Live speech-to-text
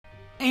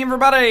Hey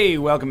everybody,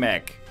 welcome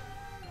back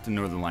to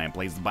Northern Lion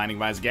Plays the Binding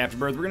of Isaac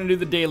Afterbirth. We're gonna do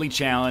the daily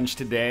challenge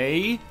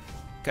today.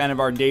 Kind of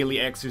our daily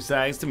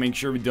exercise to make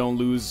sure we don't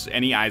lose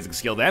any Isaac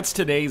skill. That's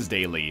today's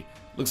daily.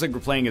 Looks like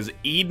we're playing as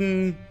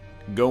Eden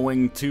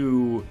going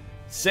to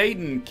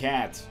Satan.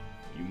 Cat,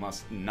 you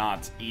must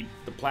not eat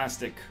the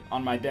plastic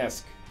on my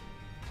desk.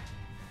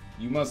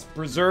 You must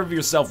preserve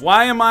yourself.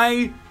 Why am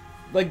I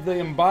like the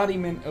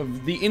embodiment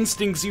of the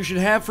instincts you should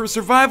have for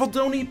survival?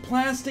 Don't eat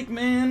plastic,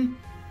 man.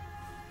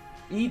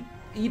 Eat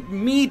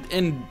meat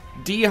and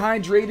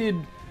dehydrated,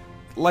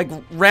 like,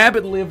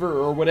 rabbit liver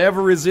or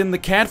whatever is in the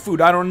cat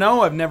food. I don't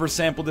know. I've never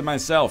sampled it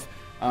myself.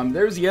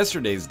 There's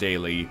yesterday's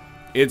daily.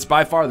 It's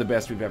by far the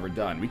best we've ever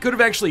done. We could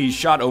have actually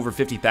shot over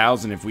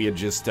 50,000 if we had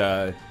just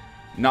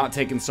not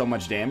taken so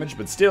much damage,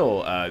 but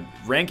still,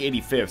 rank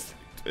 85th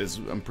is.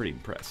 I'm pretty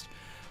impressed.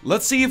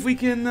 Let's see if we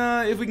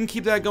can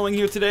keep that going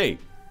here today.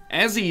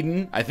 As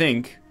Eden, I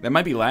think that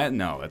might be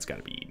no, that's got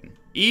to be Eden.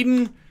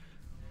 Eden.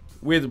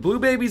 With Blue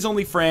Baby's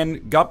only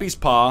friend, Guppy's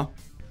paw.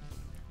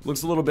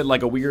 Looks a little bit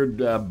like a weird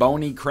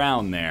bony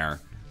crown there.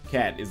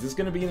 Cat, is this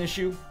gonna be an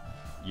issue?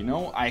 You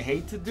know, I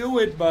hate to do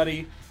it,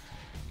 buddy.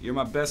 You're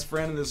my best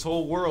friend in this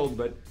whole world,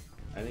 but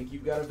I think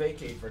you've got to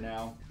vacate for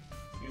now.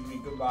 Excuse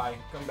me, goodbye.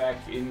 Come back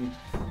in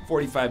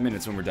 45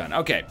 minutes when we're done.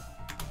 Okay,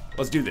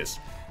 let's do this.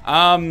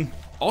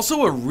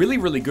 Also a really,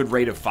 really good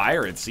rate of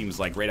fire, it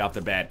seems like, right off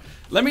the bat.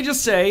 Let me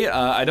just say,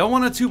 I don't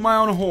want to toot my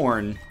own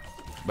horn,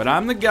 but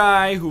I'm the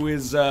guy who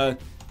is,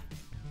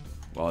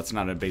 well, it's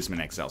not a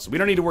basement XL, so we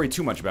don't need to worry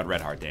too much about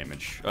red heart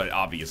damage,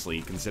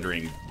 obviously,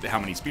 considering how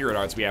many spirit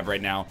hearts we have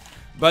right now.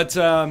 But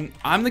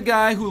I'm the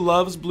guy who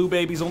loves Blue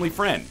Baby's only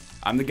friend.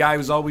 I'm the guy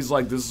who's always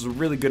like, this is a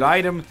really good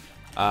item.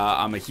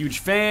 I'm a huge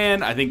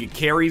fan. I think it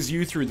carries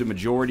you through the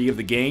majority of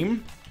the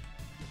game.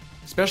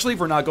 Especially if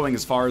we're not going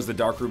as far as the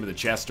Dark Room of the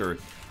Chest or,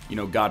 you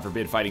know, God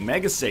forbid, fighting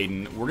Mega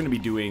Satan. We're going to be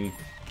doing,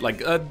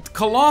 like, a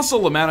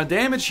colossal amount of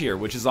damage here,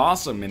 which is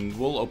awesome. And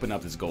we'll open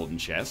up this golden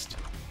chest.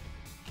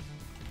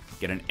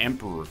 Get an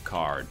Emperor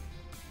card.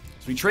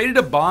 So we traded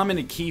a bomb and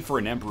a key for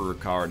an Emperor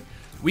card.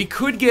 We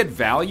could get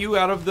value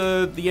out of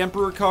the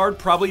Emperor card,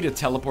 probably to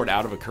teleport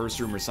out of a curse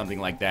room or something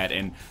like that.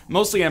 And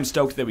mostly I'm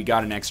stoked that we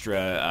got an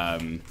extra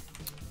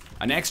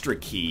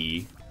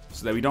key,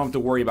 so that we don't have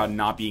to worry about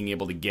not being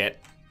able to get.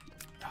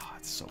 Oh,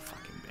 it's so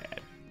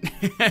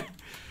fucking bad.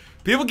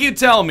 People keep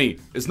telling me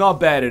it's not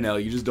bad,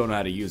 NL. You just don't know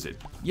how to use it.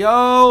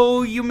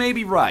 Yo, you may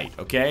be right,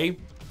 okay?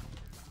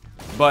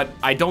 But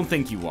I don't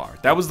think you are.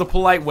 That was the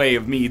polite way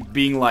of me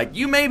being like,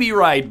 you may be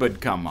right,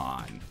 but come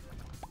on.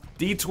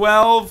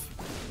 D12,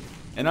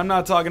 and I'm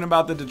not talking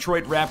about the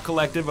Detroit Rap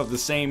Collective of the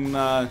same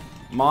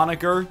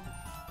moniker.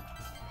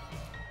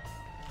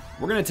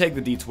 We're gonna take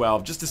the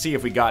D12 just to see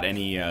if we got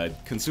any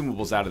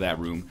consumables out of that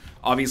room.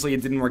 Obviously,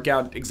 it didn't work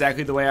out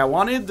exactly the way I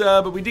wanted,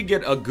 but we did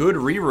get a good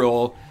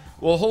reroll.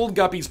 We'll hold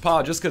Guppy's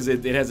paw just because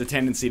it has a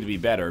tendency to be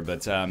better,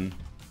 but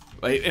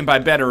and by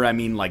better, I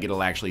mean, like,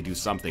 it'll actually do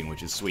something,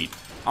 which is sweet.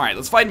 Alright,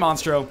 let's fight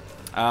Monstro.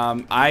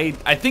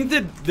 I think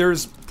that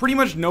there's pretty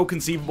much no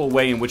conceivable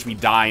way in which we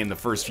die in the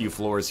first few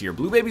floors here.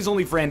 Blue Baby's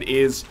only friend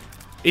is...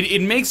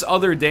 It makes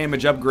other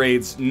damage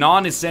upgrades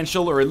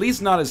non-essential, or at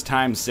least not as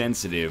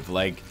time-sensitive.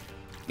 Like,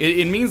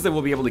 it means that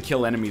we'll be able to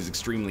kill enemies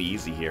extremely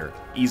easy here.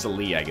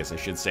 Easily, I guess I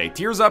should say.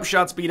 Tears up,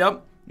 shot speed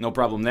up. No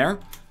problem there.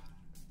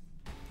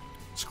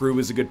 Screw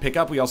is a good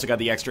pickup. We also got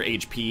the extra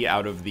HP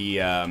out of the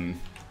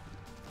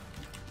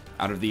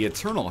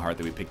Eternal Heart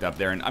that we picked up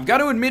there. And I've got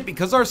to admit,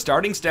 because our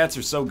starting stats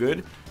are so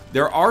good,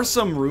 there are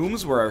some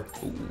rooms where...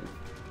 Ooh,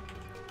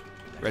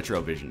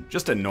 Retrovision.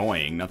 Just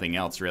annoying, nothing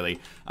else, really.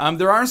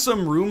 There are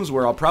some rooms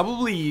where I'll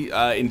probably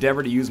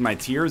endeavor to use my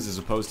tears as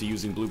opposed to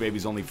using Blue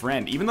Baby's only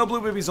friend. Even though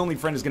Blue Baby's only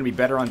friend is going to be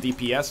better on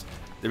DPS,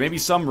 there may be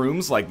some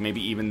rooms, like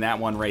maybe even that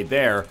one right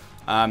there,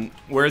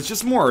 where it's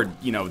just more,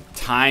 you know,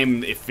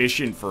 time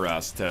efficient for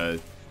us to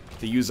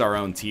use our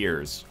own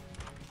tears.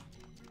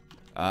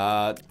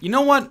 You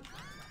know what?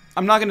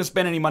 I'm not going to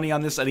spend any money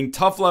on this. I think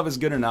Tough Love is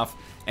good enough.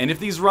 And if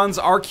these runs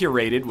are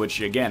curated, which,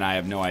 again, I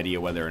have no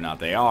idea whether or not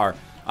they are,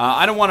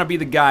 I don't want to be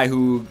the guy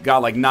who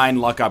got, like, 9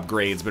 luck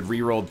upgrades but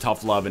rerolled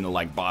Tough Love into,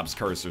 like, Bob's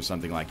Curse or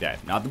something like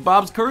that. Not that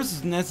Bob's Curse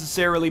is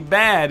necessarily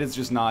bad. It's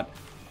just not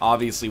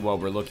obviously what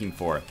we're looking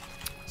for.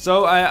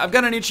 So, I've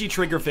got an itchy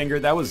trigger finger.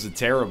 That was a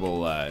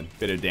terrible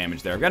bit of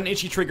damage there. I've got an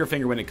itchy trigger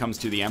finger when it comes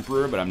to the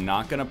Emperor, but I'm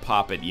not going to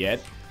pop it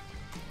yet.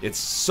 It's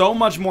so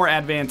much more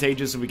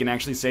advantageous if we can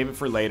actually save it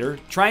for later.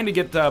 Trying to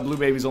get Blue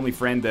Baby's only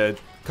friend to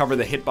cover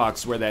the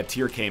hitbox where that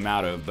tear came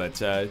out of, but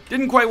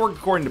didn't quite work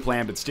according to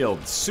plan, but still,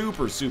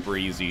 super, super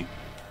easy.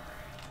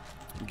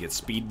 We get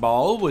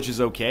Speedball, which is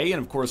okay, and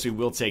of course we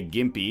will take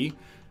Gimpy.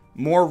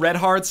 More red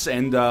hearts,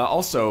 and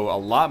also a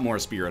lot more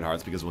spirit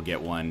hearts, because we'll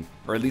get one,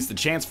 or at least the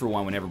chance for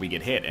one whenever we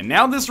get hit. And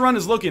now this run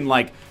is looking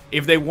like,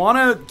 if they want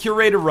to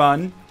curate a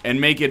run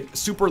and make it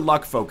super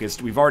luck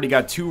focused, we've already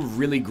got 2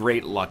 really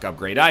great luck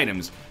upgrade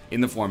items in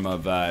the form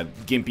of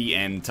Gimpy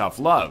and Tough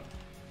Love.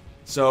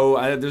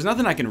 So there's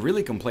nothing I can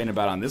really complain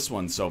about on this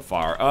one so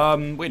far.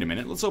 Wait a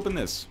minute, let's open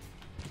this.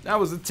 That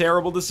was a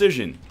terrible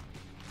decision.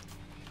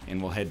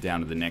 and we'll head down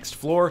to the next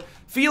floor.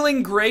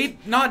 Feeling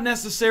great, not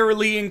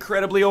necessarily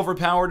incredibly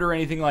overpowered or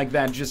anything like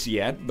that just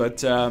yet, but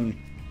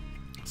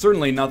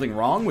certainly nothing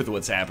wrong with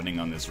what's happening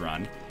on this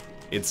run.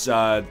 It's,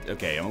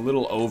 okay, I'm a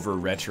little over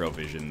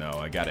retrovision though,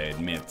 I gotta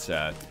admit,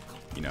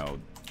 you know,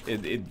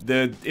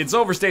 it's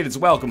overstayed its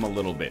welcome a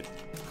little bit.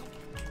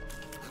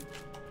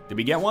 Did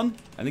we get one?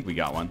 I think we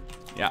got one.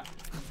 Yeah.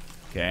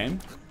 Okay.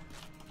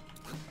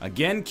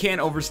 Again,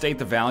 can't overstate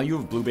the value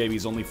of Blue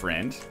Baby's only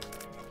friend.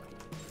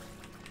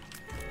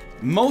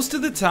 Most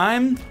of the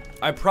time,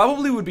 I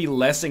probably would be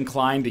less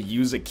inclined to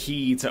use a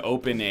key to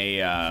open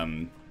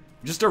a,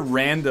 just a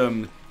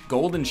random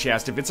golden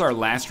chest if it's our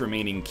last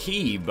remaining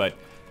key, but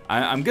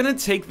I'm gonna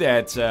take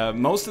that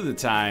most of the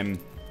time,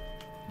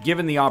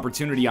 given the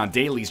opportunity on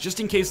dailies, just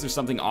in case there's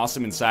something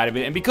awesome inside of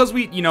it. And because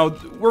we, you know,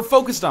 we're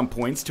focused on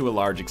points to a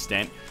large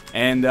extent,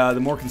 and the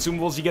more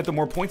consumables you get, the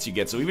more points you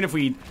get. So even if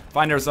we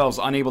find ourselves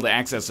unable to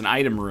access an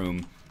item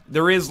room,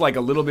 there is like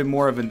a little bit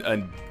more of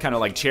a kind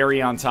of like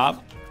cherry on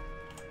top.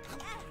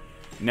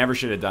 Never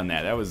should have done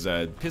that. That was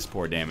piss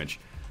poor damage.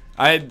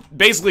 I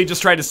basically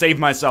just tried to save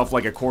myself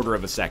like a quarter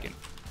of a second.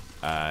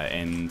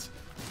 And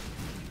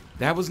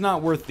that was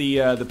not worth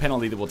the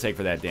penalty that we'll take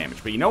for that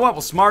damage. But you know what?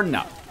 We'll smarten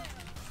up.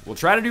 We'll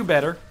try to do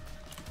better.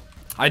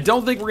 I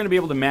don't think we're going to be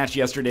able to match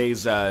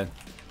yesterday's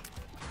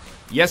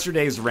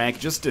rank,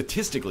 just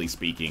statistically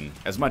speaking,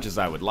 as much as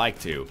I would like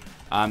to.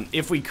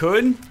 If we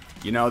could,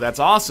 you know, that's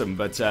awesome,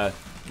 but we're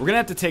going to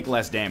have to take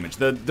less damage.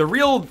 The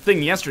real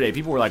thing yesterday,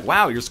 people were like,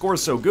 wow, your score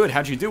is so good,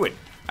 how'd you do it?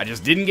 I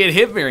just didn't get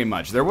hit very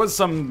much. There was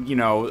some, you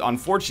know,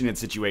 unfortunate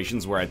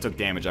situations where I took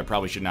damage I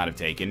probably should not have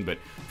taken, but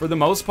for the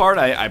most part,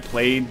 I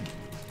played,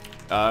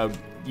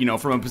 you know,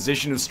 from a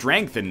position of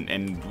strength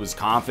and was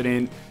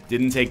confident,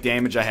 didn't take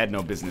damage I had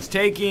no business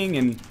taking,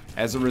 and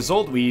as a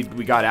result, we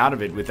got out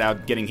of it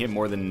without getting hit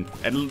more than,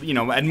 you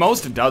know, at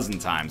most a dozen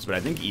times, but I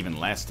think even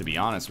less, to be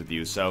honest with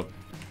you. So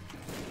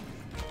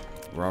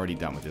we're already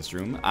done with this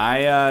room.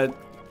 I'd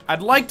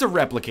like to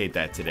replicate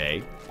that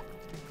today,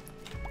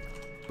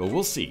 but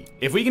we'll see.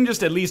 If we can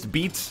just at least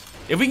beat,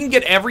 if we can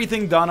get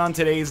everything done on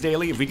today's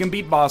daily, if we can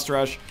beat Boss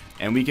Rush,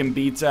 and we can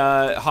beat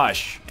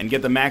Hush, and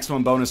get the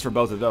maximum bonus for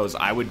both of those,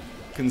 I would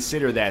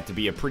consider that to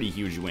be a pretty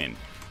huge win.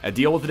 A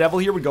deal with the devil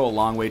here would go a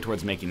long way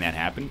towards making that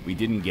happen. We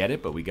didn't get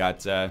it, but we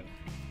got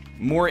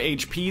more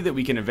HP that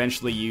we can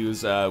eventually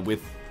use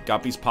with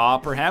Guppy's Paw,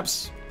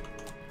 perhaps.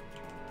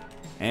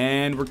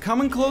 And we're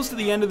coming close to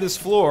the end of this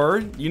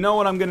floor. You know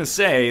what I'm gonna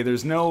say.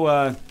 There's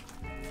no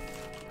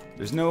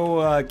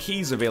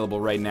keys available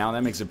right now.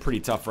 That makes it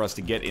pretty tough for us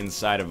to get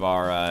inside of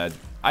our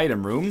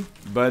item room,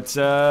 but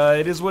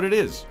it is what it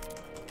is.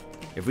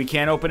 If we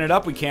can't open it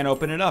up, we can't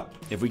open it up.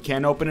 If we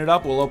can't open it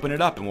up, we'll open it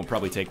up, and we'll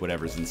probably take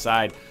whatever's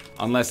inside.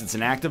 Unless it's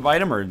an active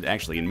item, or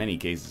actually in many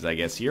cases, I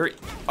guess here.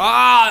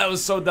 Ah, that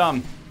was so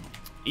dumb.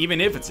 Even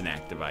if it's an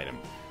active item.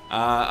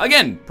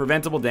 Again,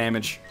 preventable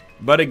damage.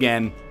 But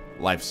again,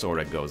 life sort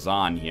of goes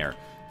on here.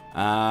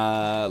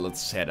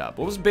 Let's head up.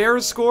 What was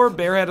Bear's score?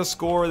 Bear had a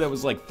score that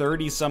was like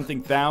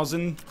 30-something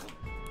thousand.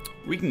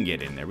 We can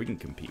get in there. We can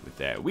compete with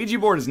that. Ouija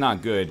board is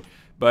not good,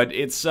 but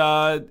it's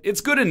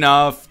good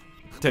enough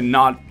to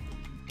not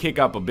kick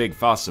up a big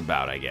fuss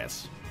about, I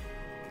guess.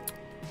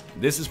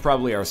 This is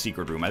probably our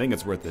secret room. I think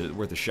it's worth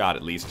a shot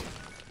at least.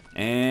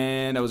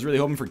 And I was really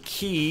hoping for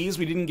keys.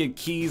 We didn't get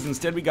keys.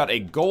 Instead, we got a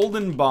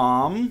golden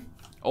bomb,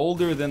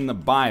 older than the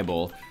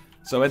Bible.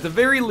 So at the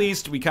very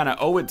least, we kind of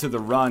owe it to the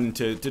run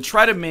to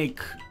try to make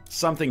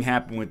something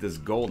happen with this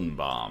golden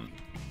bomb.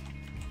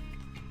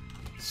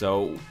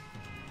 So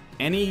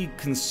any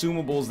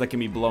consumables that can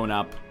be blown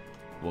up,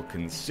 we'll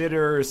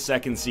consider.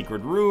 Second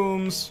secret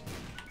rooms.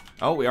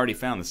 Oh, we already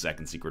found the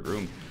second secret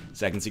room.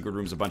 Second secret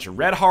room's a bunch of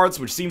red hearts,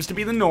 which seems to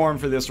be the norm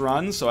for this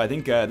run. So I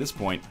think at this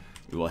point,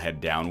 we will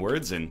head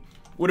downwards. And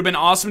would have been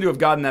awesome to have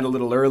gotten that a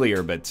little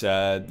earlier, but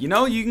you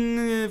know, you can,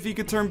 if you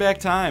could turn back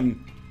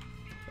time,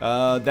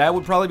 that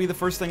would probably be the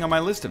first thing on my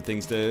list of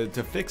things to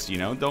fix. You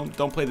know,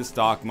 don't play the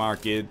stock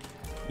market.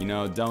 You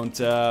know, don't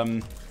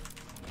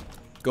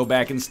go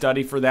back and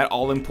study for that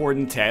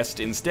all-important test.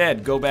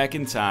 Instead, go back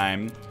in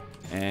time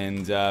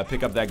and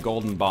pick up that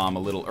golden bomb a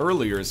little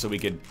earlier so we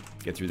could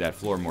get through that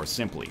floor more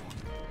simply.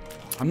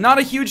 I'm not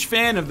a huge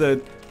fan of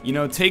the, you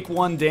know, take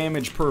one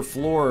damage per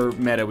floor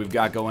meta we've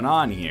got going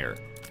on here.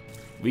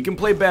 We can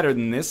play better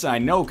than this, I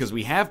know, because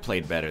we have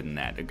played better than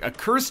that. A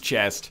cursed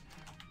chest,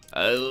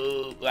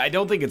 I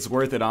don't think it's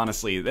worth it,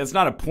 honestly. That's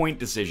not a point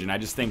decision. I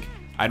just think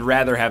I'd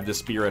rather have the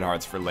spirit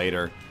hearts for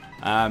later.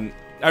 I'd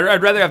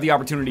rather have the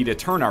opportunity to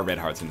turn our red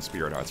hearts into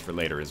spirit hearts for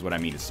later, is what I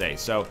mean to say.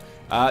 So,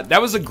 that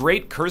was a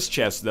great cursed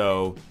chest,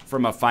 though,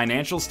 from a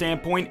financial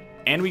standpoint,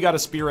 and we got a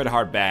spirit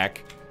heart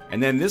back.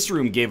 And then this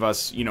room gave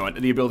us, you know,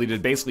 the ability to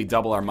basically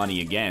double our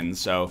money again.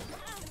 So,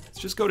 let's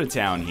just go to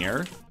town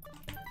here.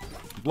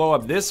 Blow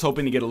up this,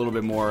 hoping to get a little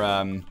bit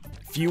more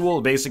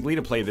fuel, basically,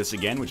 to play this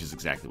again, which is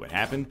exactly what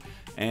happened.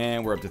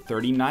 And we're up to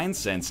 39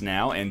 cents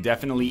now, and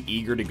definitely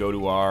eager to go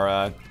to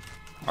our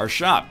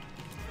shop.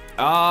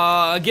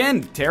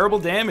 Again, terrible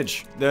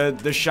damage.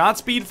 The shot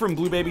speed from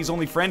Blue Baby's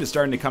only friend is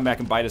starting to come back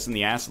and bite us in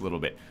the ass a little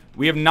bit.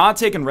 We have not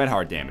taken red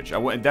heart damage.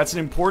 That's an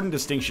important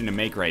distinction to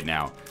make right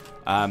now.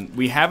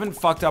 We haven't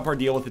fucked up our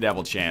deal with the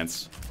devil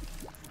chance.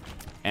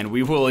 And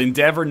we will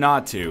endeavor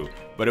not to,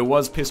 but it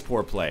was piss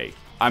poor play.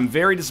 I'm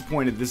very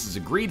disappointed this is a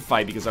greed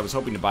fight because I was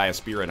hoping to buy a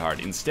spirit heart.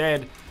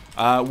 Instead,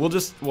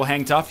 we'll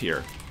hang tough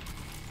here.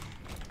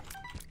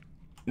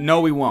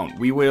 No, we won't.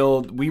 We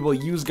will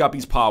use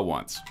Guppy's Paw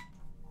once.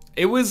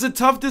 It was a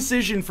tough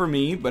decision for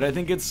me, but I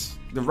think it's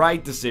the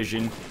right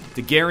decision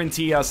to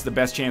guarantee us the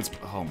best chance.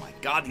 Oh my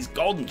god, these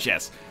golden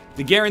chests.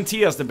 To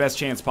guarantee us the best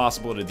chance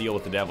possible to deal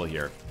with the devil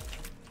here.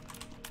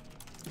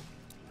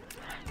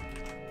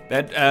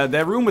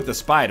 That room with the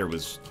spider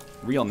was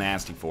real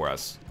nasty for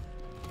us.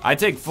 I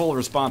take full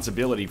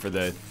responsibility for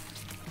the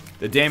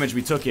damage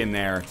we took in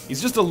there.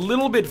 He's just a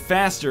little bit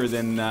faster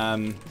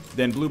than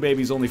Blue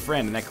Baby's only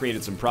friend, and that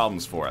created some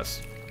problems for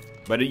us.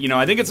 But, you know,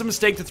 I think it's a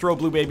mistake to throw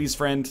Blue Baby's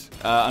friend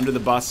under the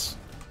bus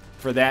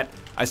for that.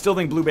 I still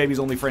think Blue Baby's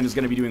only friend is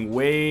going to be doing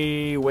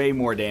way, way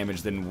more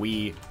damage than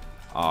we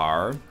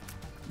are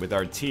with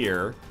our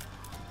tier.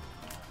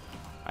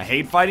 I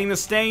hate fighting the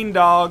stain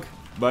dog,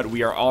 but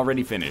we are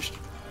already finished.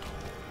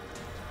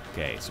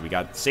 Okay, so we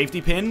got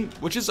safety pin,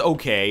 which is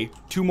okay.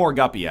 2 more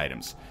Guppy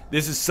items.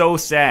 This is so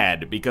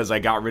sad because I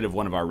got rid of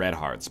one of our red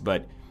hearts,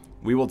 but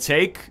we will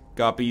take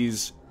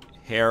Guppy's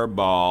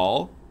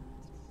hairball,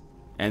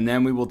 and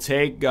then we will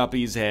take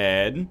Guppy's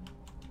head,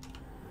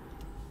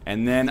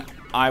 and then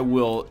I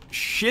will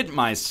shit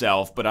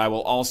myself, but I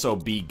will also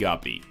be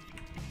Guppy.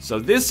 So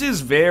this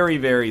is very,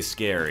 very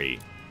scary.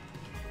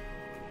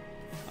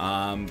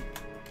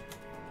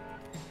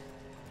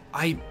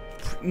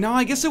 No,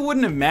 I guess it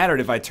wouldn't have mattered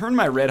if I turned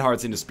my red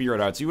hearts into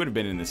spirit hearts. You would have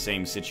been in the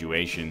same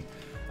situation.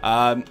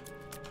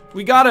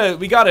 We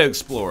gotta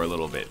explore a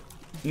little bit.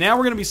 Now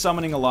we're gonna be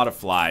summoning a lot of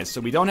flies,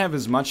 so we don't have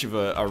as much of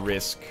a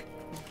risk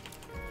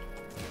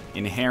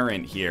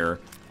inherent here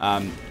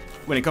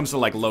when it comes to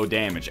like low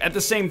damage. At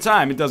the same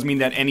time, it does mean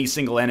that any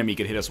single enemy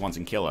could hit us once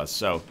and kill us.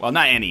 So, well,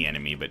 not any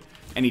enemy, but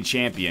any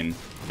champion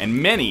and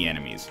many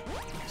enemies.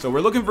 So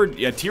we're looking for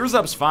Tears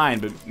Up's fine,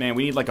 but man,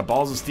 we need like a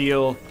Balls of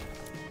Steel.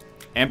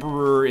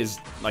 Emperor is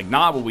like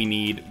not what we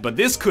need, but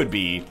this could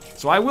be.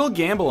 So I will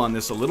gamble on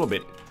this a little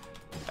bit.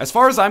 As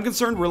far as I'm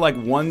concerned, we're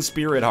like 1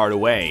 spirit heart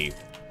away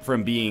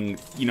from being,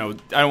 you know,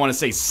 I don't want to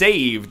say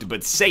saved,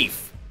 but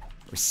safe.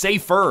 Or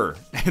safer,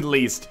 at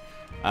least.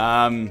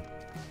 So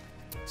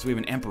we have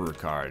an Emperor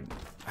card.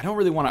 I don't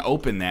really want to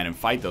open that and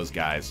fight those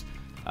guys.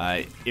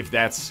 If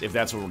that's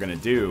what we're gonna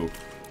do.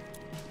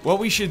 What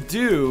we should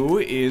do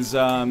is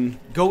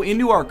go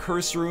into our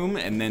curse room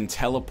and then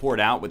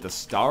teleport out with the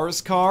stars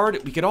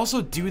card. We could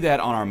also do that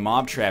on our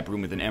mob trap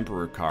room with an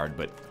Emperor card,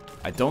 but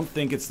I don't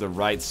think it's the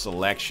right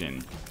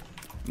selection.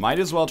 Might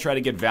as well try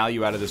to get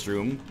value out of this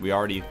room. We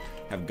already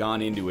have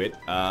gone into it.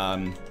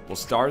 We'll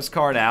stars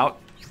card out.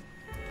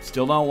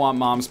 Still don't want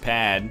mom's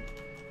pad.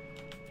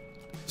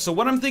 So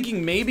what I'm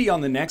thinking maybe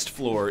on the next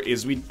floor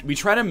is we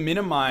try to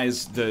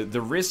minimize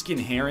the risk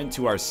inherent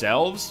to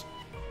ourselves.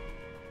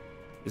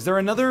 Is there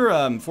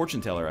another fortune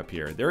teller up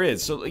here? There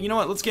is. So, you know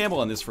what? Let's gamble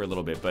on this for a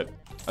little bit. But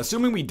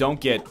assuming we don't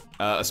get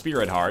a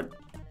spirit heart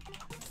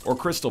or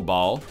crystal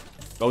ball,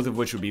 both of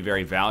which would be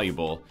very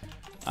valuable,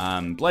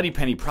 Bloody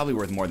Penny probably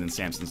worth more than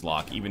Samson's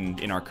Lock, even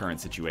in our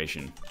current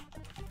situation.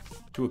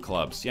 2 of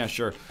clubs. Yeah,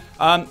 sure.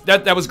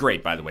 That was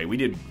great, by the way. We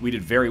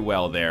did very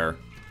well there.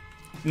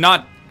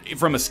 Not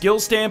from a skill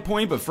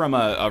standpoint, but from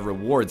a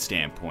reward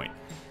standpoint.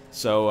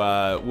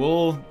 So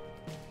we'll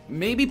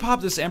maybe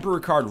pop this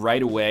Emperor card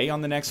right away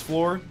on the next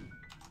floor.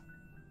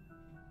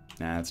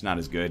 Nah, it's not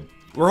as good.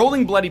 We're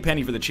holding Bloody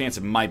Penny for the chance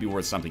it might be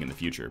worth something in the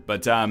future.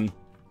 But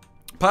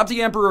pop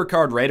the Emperor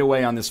card right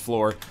away on this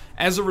floor.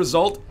 As a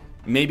result,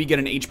 maybe get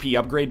an HP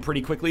upgrade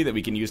pretty quickly that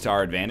we can use to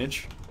our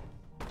advantage.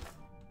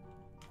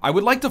 I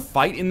would like to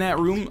fight in that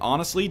room,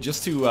 honestly,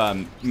 just to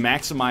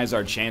maximize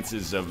our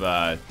chances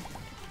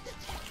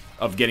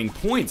of getting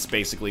points,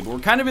 basically. But we're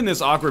kind of in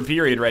this awkward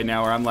period right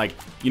now where I'm like,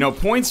 you know,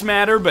 points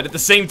matter, but at the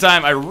same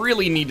time, I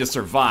really need to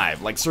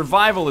survive. Like,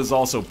 survival is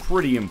also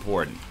pretty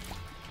important.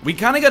 We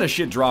kind of got a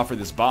shit draw for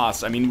this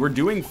boss. I mean, we're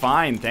doing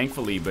fine,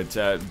 thankfully, but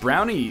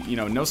Brownie, you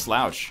know, no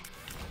slouch.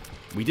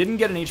 We didn't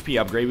get an HP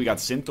upgrade. We got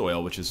Synth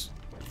Oil, which is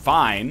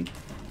fine.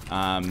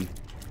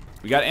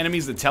 We got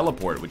enemies that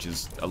teleport, which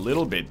is a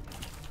little bit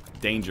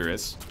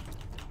dangerous.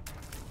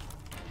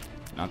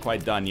 Not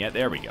quite done yet.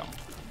 There we go.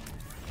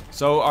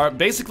 So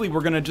basically,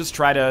 we're going to just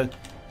try to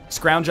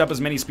scrounge up as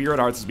many spirit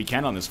hearts as we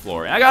can on this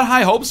floor. And I got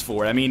high hopes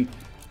for it. I mean,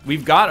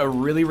 we've got a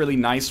really, really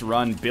nice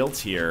run built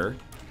here.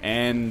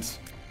 And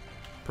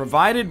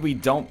provided we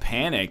don't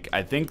panic,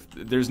 I think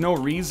there's no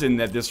reason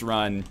that this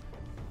run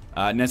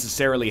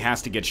necessarily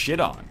has to get shit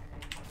on.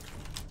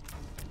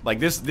 Like,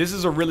 this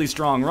is a really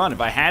strong run. If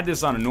I had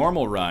this on a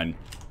normal run,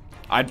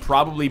 I'd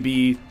probably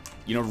be,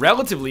 you know,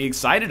 relatively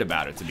excited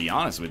about it, to be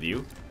honest with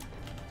you.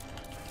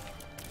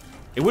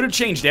 It would have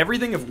changed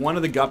everything if one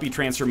of the Guppy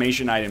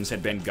transformation items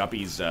had been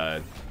Guppy's,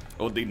 the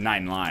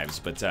 9 lives,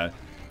 but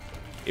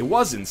it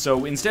wasn't.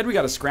 So instead we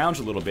got to scrounge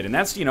a little bit, and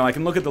that's, you know, I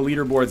can look at the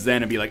leaderboards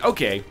then and be like,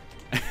 okay,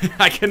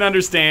 I can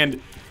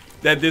understand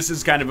that this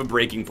is kind of a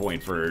breaking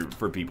point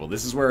for people.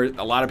 This is where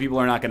a lot of people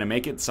are not going to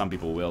make it. Some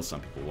people will,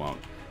 some people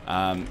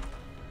won't.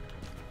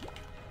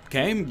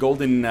 Okay,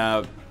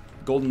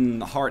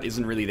 golden heart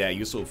isn't really that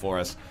useful for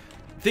us.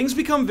 Things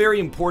become very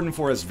important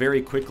for us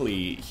very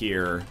quickly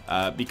here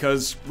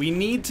because we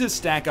need to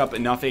stack up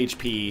enough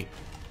HP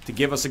to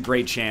give us a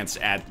great chance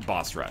at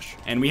boss rush.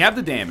 And we have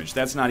the damage.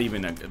 That's not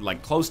even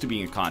like close to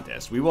being a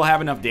contest. We will have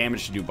enough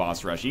damage to do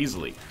boss rush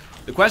easily.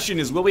 The question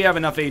is, will we have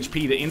enough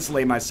HP to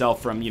insulate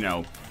myself from, you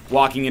know,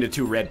 walking into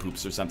 2 red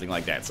poops or something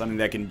like that? Something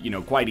that can, you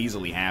know, quite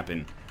easily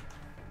happen.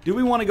 Do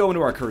we want to go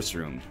into our curse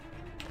room?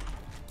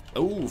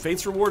 Oh,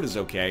 Fate's Reward is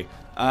okay.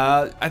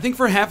 I think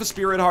for half a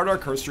Spirit Heart, our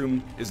curse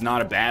room is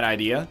not a bad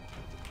idea.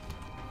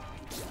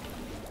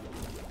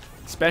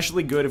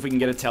 Especially good if we can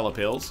get a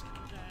Telepills.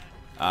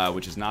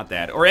 Which is not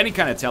that. Or any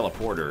kind of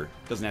teleporter.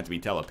 Doesn't have to be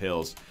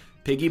telepills.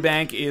 Piggy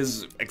bank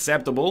is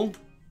acceptable.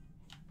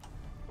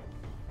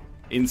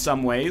 In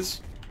some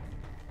ways.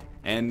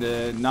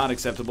 And not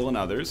acceptable in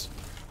others.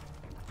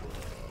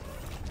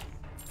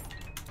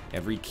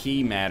 Every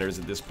key matters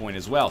at this point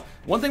as well.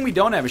 One thing we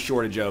don't have a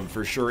shortage of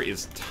for sure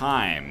is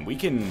time. We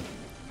can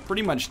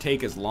pretty much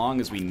take as long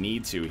as we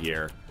need to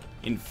here.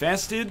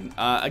 Infested.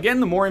 Again,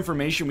 the more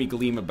information we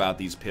glean about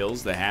these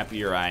pills, the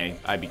happier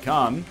I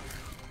become.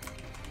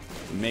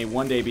 We may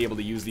one day be able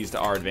to use these to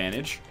our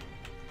advantage.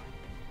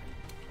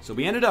 So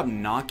we ended up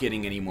not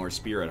getting any more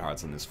Spirit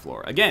Hearts on this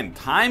floor. Again,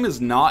 time is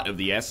not of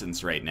the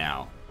essence right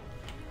now.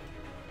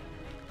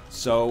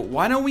 So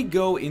why don't we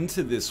go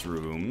into this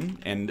room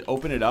and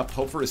open it up,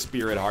 hope for a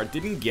Spirit Heart.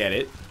 Didn't get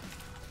it.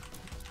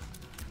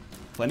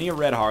 Plenty of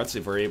red hearts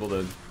if we're able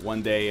to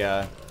one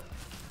day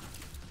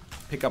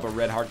pick up a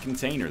red heart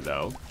container,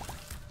 though.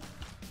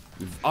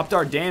 We've upped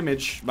our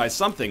damage by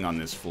something on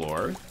this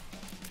floor.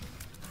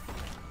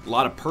 A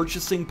lot of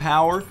purchasing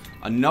power.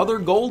 Another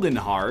golden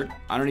heart.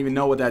 I don't even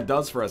know what that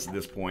does for us at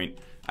this point.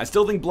 I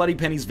still think Bloody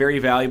Penny's very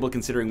valuable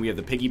considering we have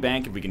the piggy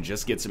bank if we can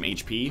just get some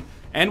HP.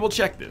 And we'll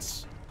check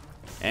this.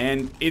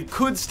 And it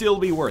could still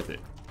be worth it.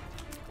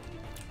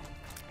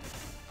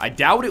 I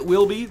doubt it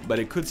will be, but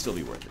it could still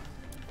be worth it.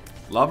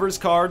 Lover's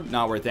card,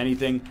 not worth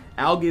anything.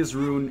 Algiz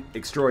rune,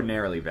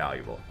 extraordinarily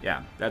valuable.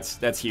 Yeah,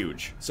 that's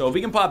huge. So if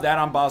we can pop that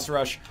on boss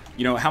rush,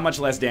 you know, how much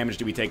less damage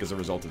do we take as a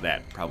result of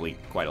that? Probably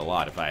quite a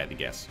lot if I had to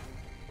guess.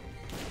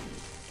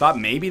 Thought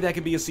maybe that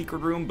could be a secret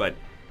room, but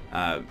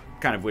kind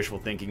of wishful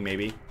thinking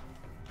maybe.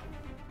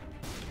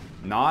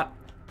 Not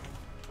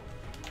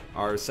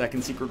our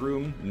second secret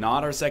room.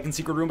 Not our second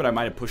secret room, but I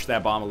might have pushed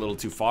that bomb a little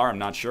too far. I'm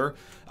not sure.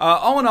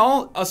 All in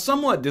all, a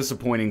somewhat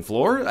disappointing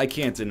floor. I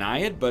can't deny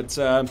it, but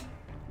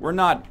we're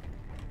not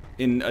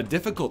in a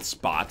difficult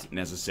spot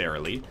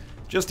necessarily.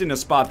 Just in a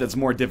spot that's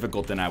more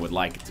difficult than I would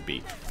like it to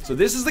be. So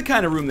this is the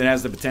kind of room that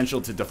has the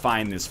potential to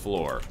define this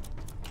floor,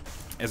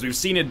 as we've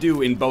seen it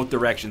do in both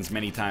directions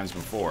many times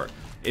before.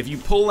 If you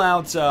pull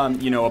out,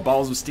 you know, a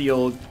Balls of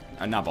Steel,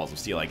 not Balls of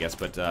Steel, I guess,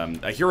 but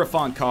a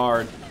Hierophant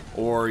card,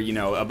 or, you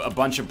know, a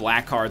bunch of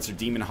black hearts or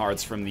demon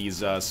hearts from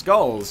these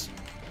skulls,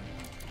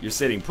 you're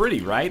sitting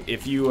pretty, right?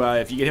 If you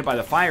get hit by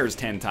the fires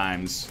 10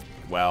 times,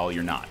 well,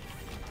 you're not.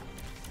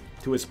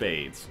 2 of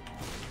spades.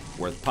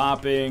 Worth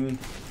popping.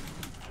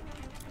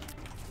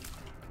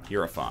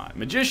 Hierophant.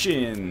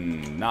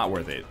 Magician, not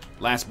worth it.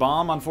 Last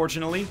bomb,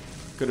 unfortunately.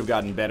 Could have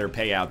gotten better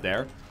payout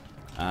there.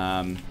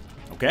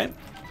 Okay.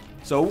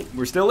 So,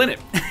 we're still in it.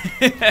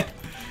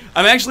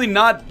 I'm actually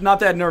not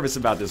that nervous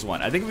about this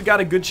one. I think we've got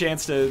a good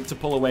chance to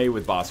pull away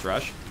with Boss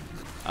Rush.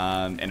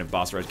 And if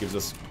Boss Rush gives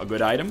us a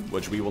good item,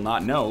 which we will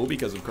not know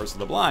because of Curse of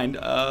the Blind,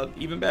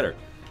 even better.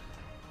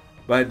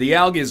 But the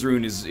Algiz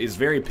rune is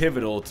very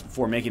pivotal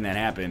for making that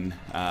happen.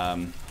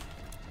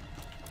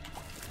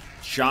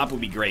 Shop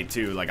would be great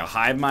too, like a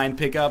Hive Mind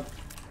pickup.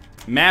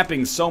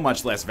 Mapping's so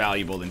much less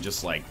valuable than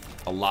just like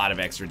a lot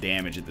of extra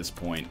damage at this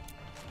point.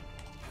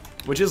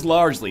 Which is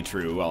largely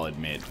true, I'll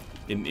admit,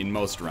 in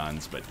most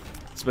runs, but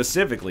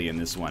specifically in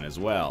this one as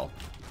well.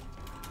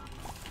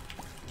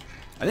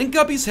 I think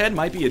Guppy's Head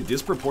might be a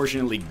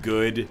disproportionately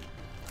good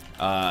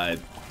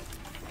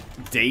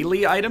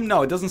daily item.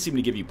 No, it doesn't seem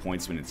to give you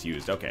points when it's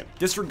used. Okay,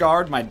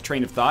 disregard my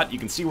train of thought. You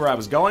can see where I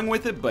was going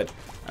with it, but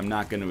I'm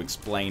not going to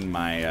explain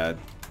my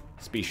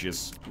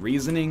specious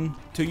reasoning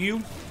to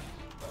you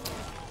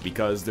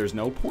because there's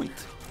no point.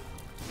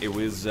 It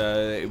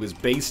was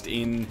based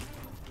in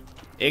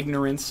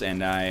ignorance,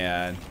 and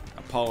I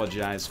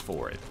apologize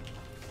for it.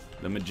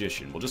 The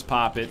Magician. We'll just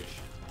pop it.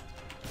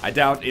 I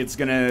doubt it's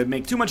gonna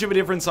make too much of a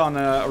difference on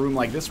a room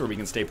like this where we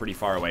can stay pretty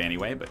far away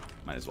anyway, but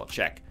might as well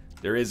check.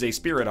 There is a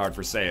Spirit Heart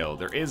for sale.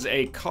 There is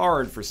a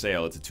card for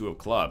sale. It's a 2 of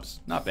clubs.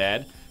 Not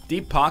bad.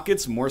 Deep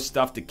pockets, more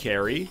stuff to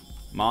carry.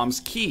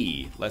 Mom's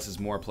key. Less is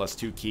more, plus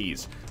 2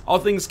 keys. All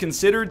things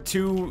considered,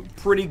 2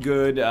 pretty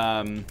good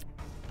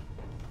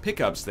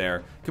pickups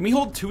there. Can we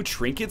hold 2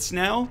 trinkets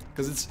now?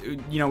 Because it's,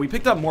 you know, we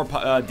picked up more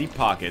deep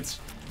pockets.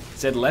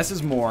 Said less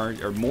is more,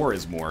 or more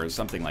is more, or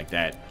something like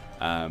that.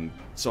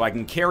 So I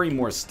can carry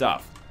more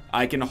stuff.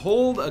 I can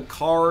hold a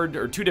card,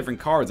 or 2 different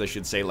cards, I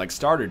should say, like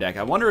starter deck.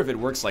 I wonder if it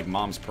works like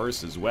Mom's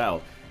Purse as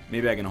well.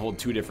 Maybe I can hold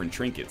 2 different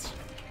trinkets.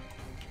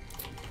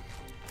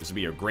 This would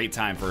be a great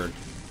time for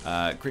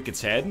Cricket's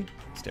Head.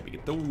 Stepping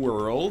at the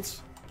world.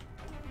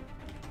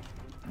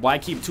 Why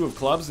keep 2 of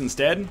clubs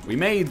instead? We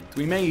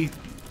may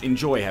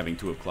enjoy having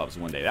 2 of clubs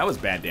one day. That was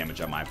bad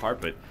damage on my part,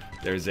 but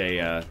there's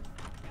a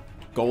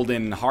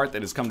golden heart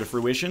that has come to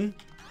fruition.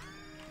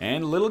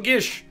 And a little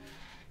Gish.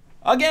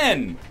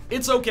 Again,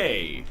 it's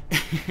okay.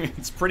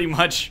 It's pretty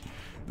much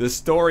the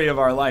story of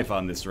our life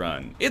on this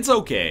run. It's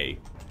okay.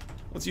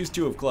 Let's use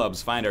 2 of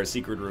clubs, find our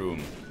secret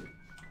room.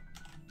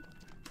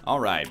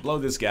 Alright, blow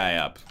this guy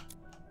up.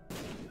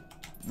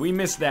 We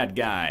missed that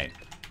guy.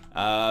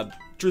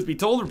 Truth be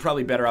told, we're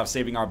probably better off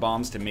saving our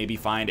bombs to maybe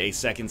find a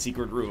second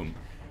secret room.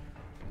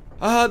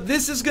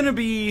 This is gonna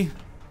be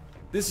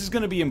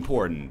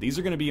important. These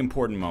are gonna be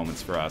important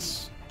moments for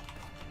us.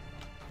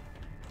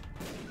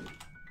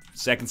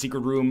 Second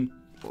secret room.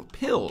 Oh,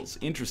 pills.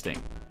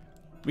 Interesting.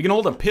 We can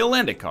hold a pill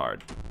and a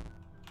card.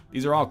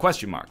 These are all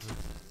question marks.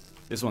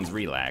 This one's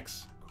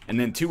relax. And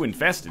then 2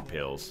 infested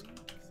pills.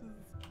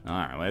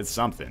 Alright, well, that's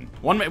something.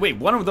 Wait,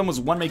 one of them was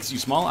one makes you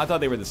small? I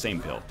thought they were the same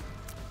pill.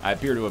 I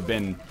appear to have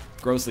been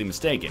grossly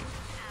mistaken.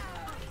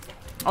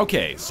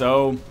 Okay,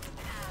 so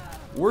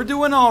we're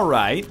doing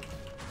alright.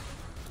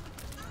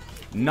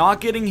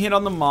 Not getting hit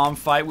on the mom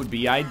fight would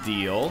be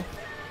ideal.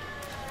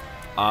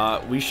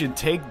 We should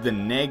take the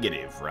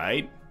negative,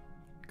 right?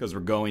 Because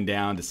we're going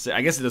down to...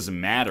 I guess it doesn't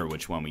matter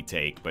which one we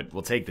take, but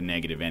we'll take the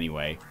negative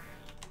anyway.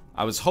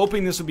 I was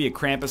hoping this would be a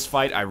Krampus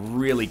fight. I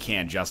really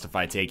can't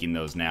justify taking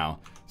those now.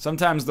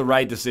 Sometimes the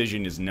right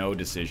decision is no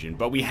decision.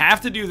 But we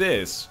have to do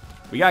this.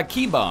 We got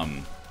Key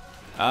Bum.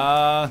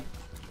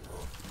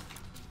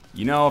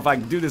 You know, if I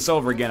do this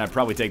over again, I'd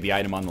probably take the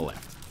item on the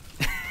left.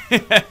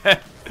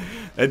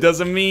 That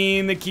doesn't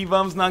mean the Key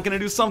Bum's not going to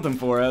do something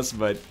for us,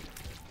 but...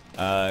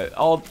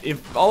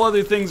 if all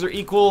other things are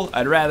equal,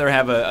 I'd rather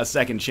have a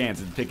second chance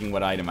at picking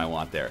what item I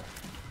want there.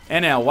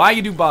 And now, why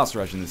you do boss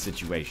rush in this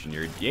situation?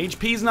 Your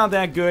HP's not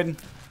that good.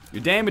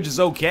 Your damage is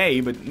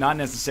okay, but not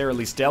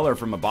necessarily stellar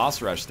from a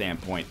boss rush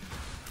standpoint.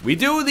 We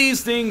do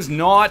these things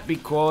not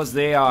because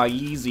they are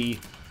easy,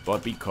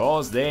 but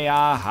because they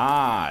are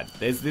hard.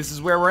 This is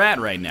where we're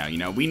at right now, you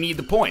know. We need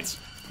the points.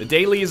 The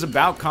daily is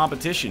about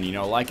competition, you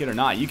know, like it or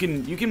not. You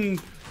can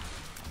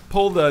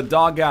pull the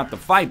dog out the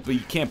fight, but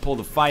you can't pull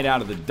the fight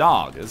out of the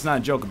dog. It's not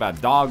a joke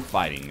about dog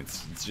fighting.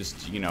 It's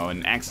just, you know,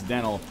 an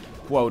accidental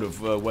quote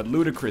of what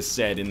Ludacris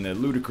said in the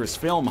Ludacris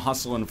film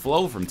Hustle and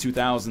Flow from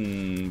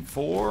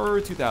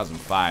 2004,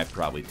 2005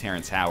 probably.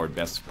 Terrence Howard,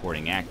 best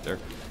supporting actor.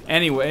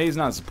 Anyway, he's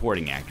not a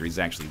supporting actor, he's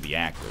actually the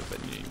actor, but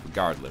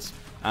regardless.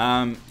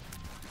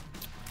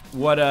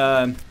 What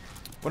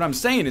I'm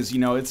saying is, you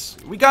know,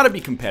 we gotta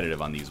be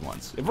competitive on these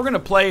ones. If we're gonna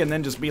play and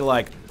then just be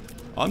like,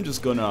 I'm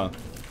just gonna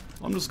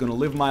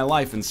live my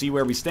life and see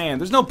where we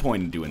stand, there's no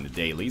point in doing the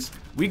dailies.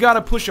 We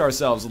gotta push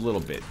ourselves a little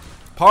bit.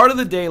 Part of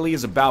the daily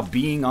is about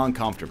being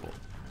uncomfortable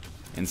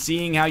and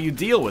seeing how you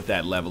deal with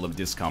that level of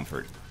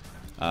discomfort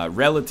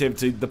relative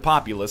to the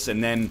populace,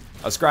 and then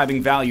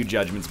ascribing value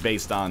judgments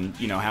based on,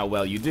 you know, how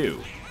well you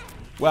do.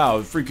 Wow,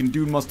 the freaking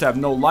dude must have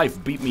no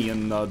life, beat me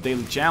in the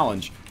daily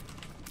challenge.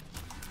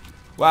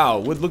 Wow,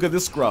 look at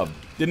this scrub.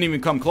 Didn't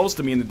even come close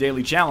to me in the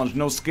daily challenge,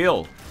 no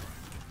skill.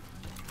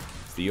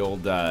 It's the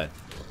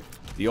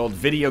old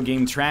video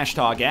game trash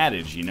talk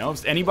adage, you know?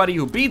 Anybody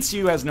who beats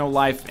you has no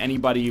life,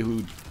 anybody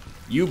who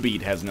you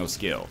beat has no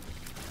skill.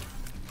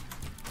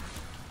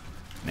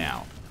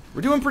 Now,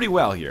 we're doing pretty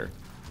well here.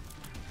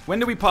 When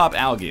do we pop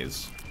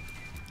Algiz?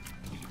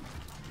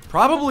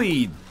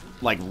 Probably,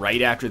 like,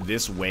 right after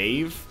this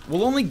wave.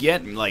 We'll only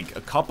get, like,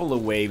 a couple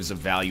of waves of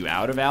value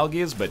out of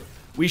Algiz, but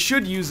we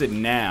should use it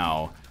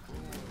now.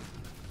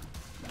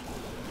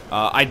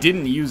 I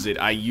didn't use it.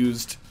 I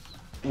used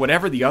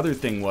whatever the other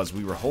thing was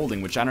we were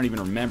holding, which I don't even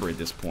remember at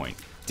this point.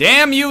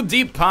 Damn you,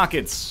 Deep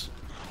Pockets!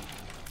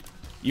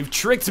 You've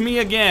tricked me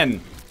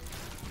again!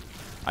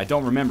 I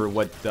don't remember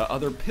what the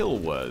other pill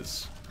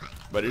was,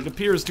 but it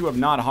appears to have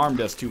not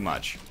harmed us too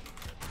much.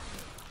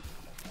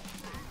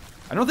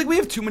 I don't think we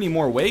have too many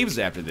more waves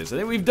after this. I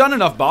think we've done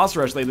enough boss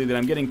rush lately that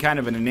I'm getting kind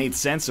of an innate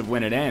sense of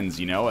when it ends,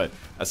 you know?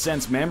 A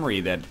sense memory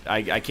that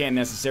I can't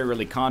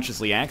necessarily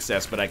consciously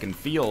access, but I can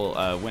feel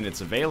when it's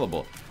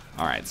available.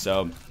 Alright,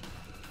 so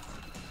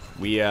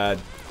we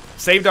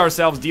saved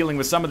ourselves dealing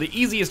with some of the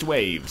easiest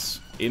waves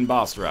in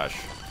boss rush.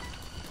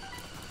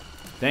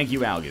 Thank you,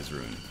 Algiz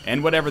Rune.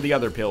 And whatever the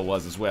other pill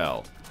was as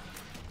well.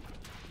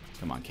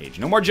 Come on, Cage.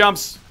 No more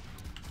jumps!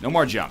 No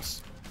more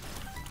jumps.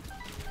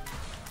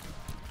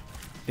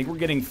 I think we're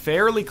getting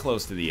fairly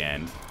close to the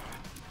end.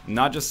 I'm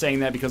not just saying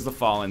that because the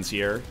Fallen's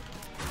here.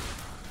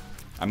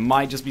 I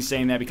might just be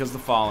saying that because the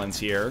Fallen's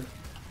here.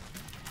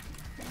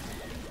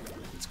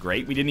 It's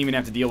great. We didn't even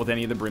have to deal with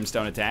any of the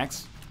Brimstone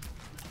attacks.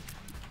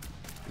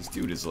 This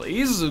dude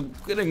he's an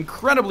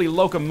incredibly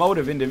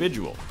locomotive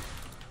individual.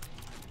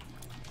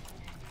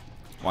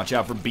 Watch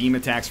out for beam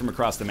attacks from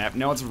across the map.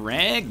 No, it's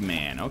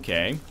Ragman.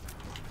 Okay.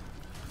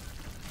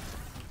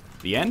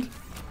 The end?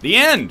 The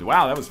end!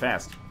 Wow, that was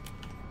fast.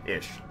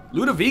 Ish.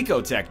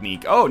 Ludovico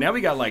technique. Oh, now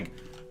we got, like,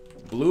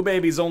 Blue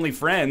Baby's only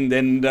friend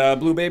and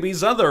Blue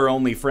Baby's other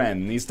only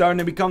friend. He's starting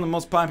to become the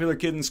most popular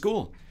kid in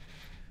school.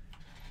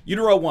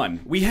 Utero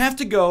 1. We have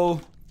to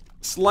go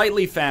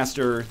slightly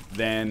faster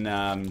than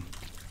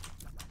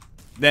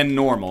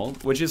normal,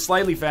 which is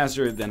slightly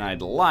faster than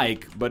I'd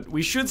like, but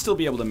we should still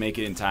be able to make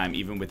it in time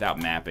even without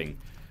mapping.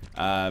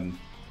 I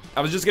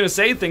was just gonna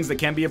say things that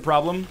can be a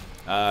problem.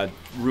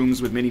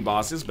 Rooms with mini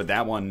bosses, but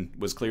that one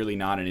was clearly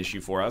not an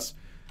issue for us.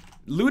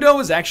 Ludo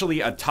is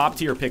actually a top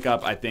tier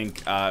pickup, I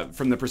think,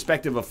 from the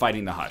perspective of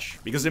fighting the Hush,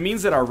 because it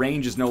means that our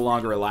range is no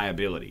longer a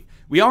liability.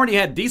 We already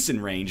had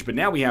decent range, but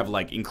now we have,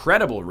 like,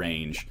 incredible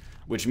range,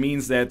 which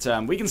means that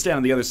we can stand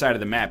on the other side of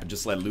the map and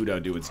just let Ludo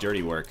do its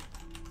dirty work.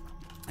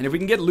 And if we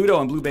can get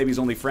Ludo and Blue Baby's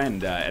only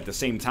friend at the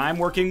same time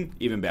working,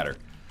 even better.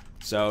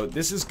 So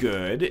this is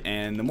good,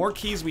 and the more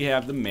keys we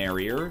have, the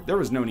merrier. There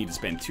was no need to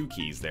spend 2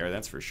 keys there,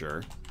 that's for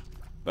sure.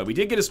 But we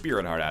did get a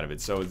Spirit Heart out of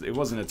it, so it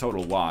wasn't a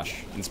total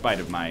wash, in spite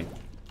of my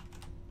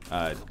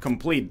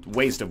complete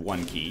waste of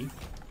 1 key.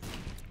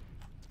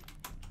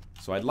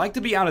 So I'd like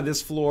to be out of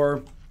this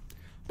floor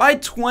by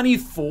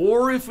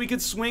 24 if we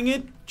could swing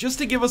it, just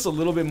to give us a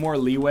little bit more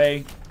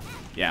leeway.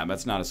 Yeah,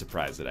 that's not a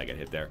surprise that I got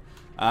hit there.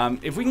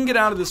 If we can get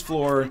out of this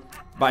floor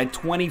by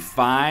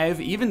 25,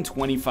 even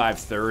 25,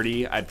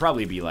 30, I'd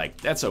probably be like,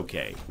 that's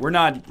okay. We're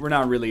not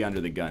really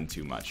under the gun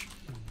too much.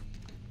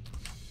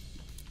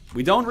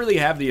 We don't really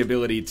have the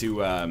ability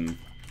to,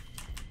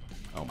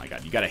 oh my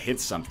god, you gotta hit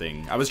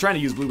something. I was trying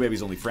to use Blue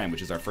Baby's only friend,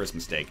 which is our first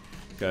mistake,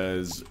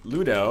 because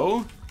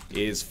Ludo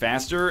is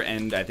faster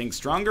and I think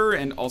stronger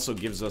and also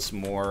gives us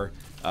more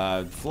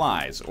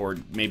flies, or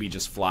maybe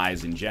just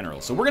flies in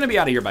general. So we're gonna be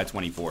out of here by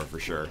 24 for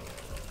sure.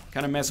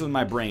 Kind of messing with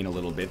my brain a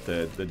little bit,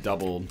 the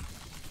double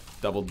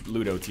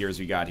Ludo tiers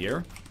we got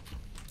here.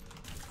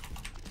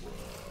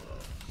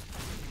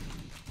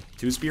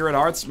 2 Spirit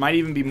Hearts might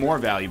even be more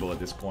valuable at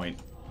this point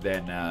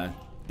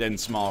than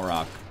Small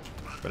Rock.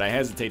 But I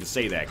hesitate to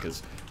say that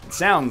because it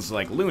sounds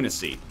like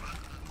lunacy.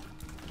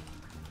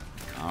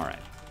 Alright.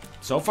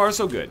 So far,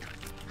 so good.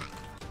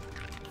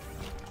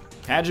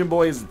 Pageant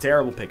Boy is a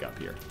terrible pickup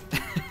here.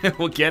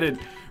 We'll get it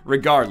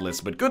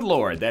regardless, but good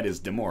lord, that is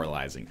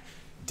demoralizing.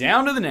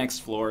 Down to the next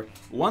floor.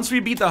 Once we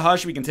beat the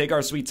Hush, we can take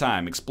our sweet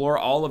time. Explore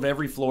all of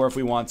every floor if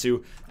we want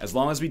to, as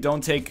long as we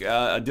don't take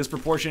a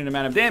disproportionate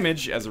amount of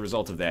damage as a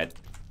result of that.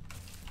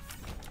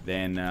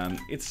 Then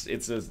it's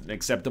an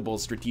acceptable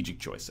strategic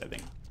choice, I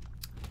think.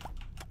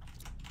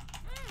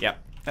 Yep,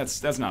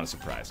 that's not a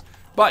surprise.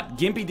 But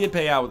Gimpy did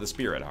pay out with a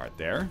Spirit Heart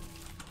there.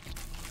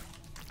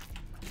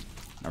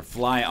 Our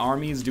Fly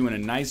Army is doing a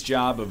nice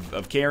job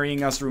of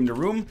carrying us room to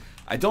room.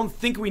 I don't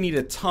think we need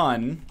a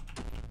ton.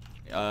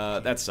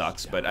 That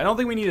sucks, but I don't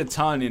think we need a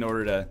ton in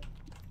order to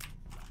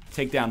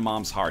take down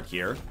Mom's heart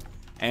here.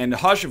 And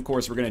Hush, of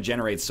course, we're going to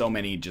generate so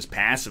many just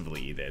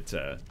passively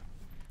that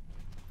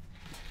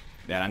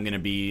I'm going to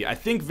be, I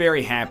think,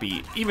 very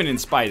happy, even in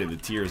spite of the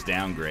tiers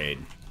downgrade.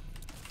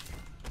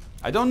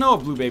 I don't know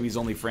if Blue Baby's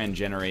only friend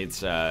generates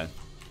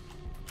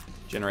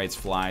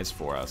flies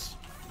for us.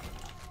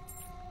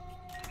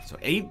 So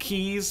 8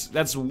 keys,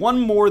 that's 1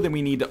 more than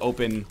we need to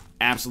open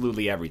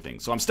absolutely everything.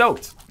 So I'm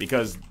stoked,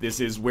 because this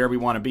is where we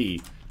want to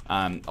be.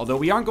 Although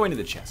we aren't going to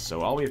the chest,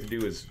 so all we have to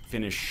do is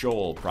finish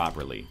Shoal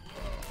properly.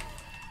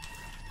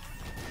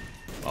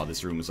 Well,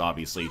 this room is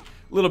obviously a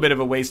little bit of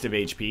a waste of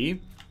HP.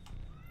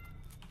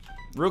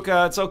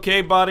 Ruka, it's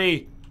okay,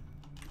 buddy.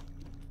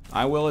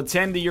 I will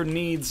attend to your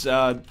needs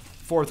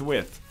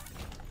forthwith.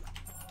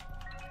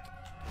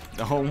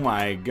 Oh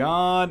my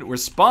god. We're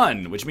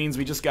spun, which means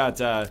we just got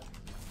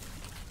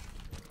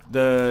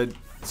the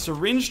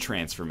syringe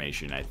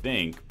transformation, I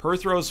think.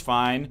 Perthro's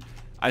fine.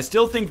 I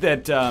still think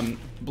that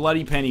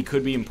Bloody Penny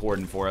could be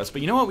important for us,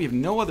 but you know what? We have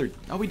no other...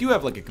 Oh, we do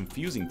have like a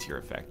confusing tier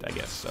effect, I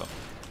guess, so...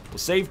 We'll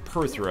save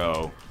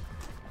Perthro.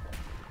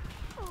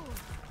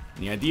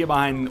 The idea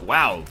behind...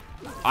 Wow.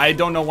 I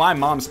don't know why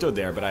Mom stood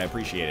there, but I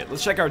appreciate it.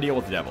 Let's check our deal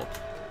with the devil.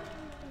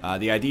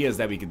 The idea is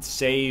that we could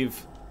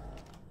save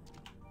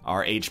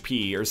our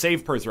HP, or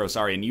save Perthro,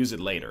 sorry, and use it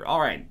later.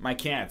 Alright, my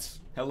cats.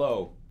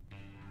 Hello.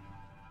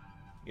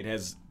 It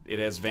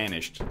has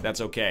vanished. That's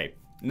okay.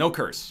 No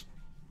curse.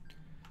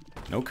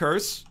 No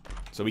curse.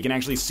 So we can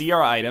actually see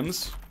our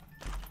items.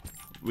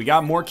 We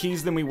got more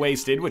keys than we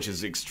wasted, which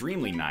is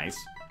extremely nice.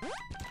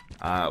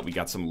 We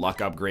got some luck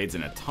upgrades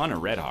and a ton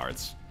of red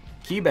hearts.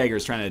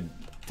 Keybagger's trying to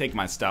take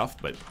my stuff,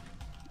 but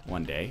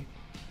one day.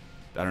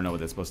 I don't know what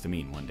that's supposed to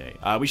mean, one day.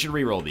 We should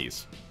re-roll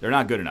these. They're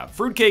not good enough.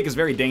 Fruitcake is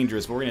very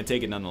dangerous, but we're going to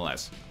take it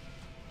nonetheless.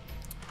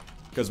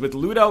 Because with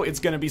Ludo, it's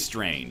going to be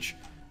strange.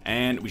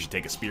 And we should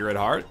take a Spirit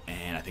Heart,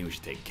 and I think we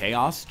should take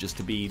Chaos, just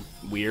to be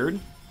weird.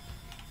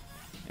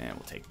 And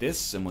we'll take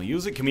this, and we'll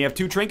use it. Can we have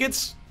 2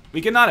 trinkets? We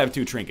cannot have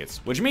 2 trinkets,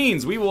 which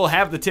means we will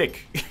have the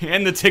tick,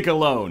 and the tick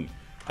alone.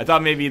 I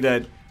thought maybe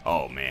that...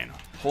 Oh, man.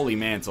 Holy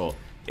mantle.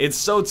 It's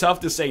so tough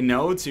to say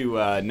no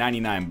to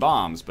 99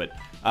 bombs, but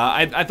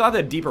I thought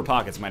that Deeper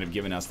Pockets might have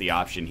given us the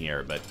option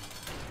here, but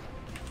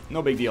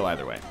no big deal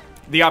either way.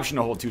 The option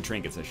to hold 2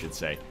 trinkets, I should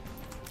say.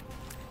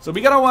 So we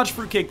gotta watch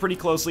Fruitcake pretty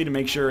closely to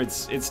make sure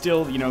it's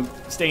still, you know,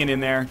 staying in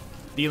there.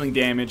 dealing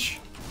damage.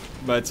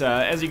 But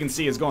as you can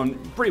see, it's going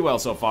pretty well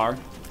so far.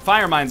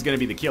 Fire Mine's going to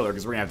be the killer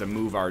because we're going to have to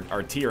move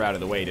our tier out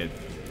of the way to,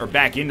 or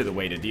back into the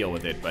way to deal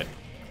with it. But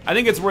I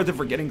think it's worth it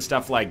for getting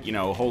stuff like, you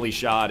know, Holy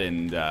Shot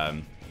and,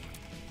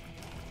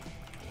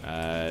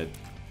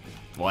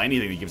 well,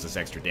 anything that gives us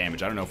extra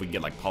damage. I don't know if we can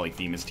get like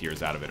Polyphemus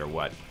tiers out of it or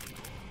what.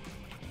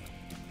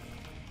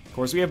 Of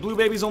course, we have Blue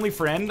Baby's Only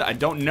Friend. I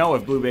don't know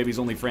if Blue Baby's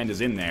Only Friend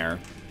is in there.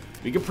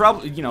 We could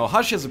probably, you know,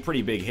 Hush has a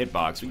pretty big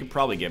hitbox. We could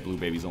probably get Blue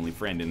Baby's Only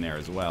Friend in there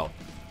as well.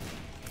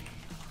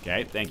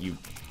 Okay, thank you,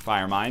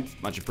 Fire Mine.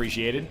 Much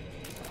appreciated.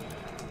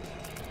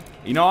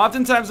 You know,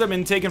 oftentimes I've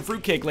been taking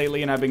Fruitcake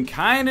lately, and I've been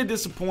kind of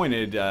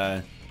disappointed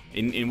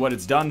in what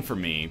it's done for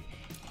me.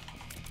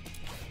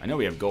 I know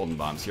we have Golden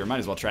Bombs here. Might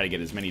as well try to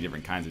get as many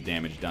different kinds of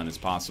damage done as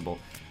possible.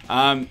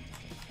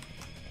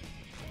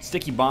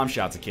 Sticky Bomb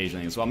Shots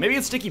occasionally as well. Maybe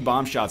it's Sticky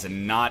Bomb Shots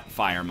and not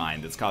Fire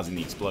Mine that's causing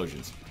the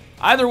explosions.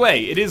 Either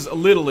way, it is a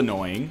little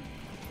annoying.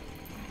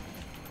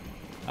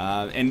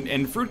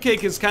 And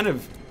Fruitcake is kind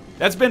of...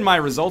 That's been my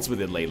results with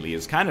it lately,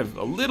 is kind of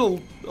a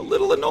little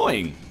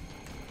annoying.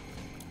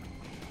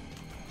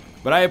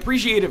 But I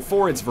appreciate it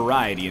for its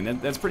variety,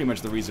 and that's pretty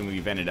much the reason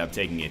we've ended up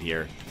taking it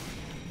here.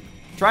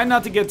 Try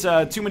not to get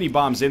too many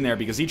bombs in there,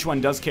 because each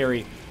one does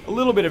carry a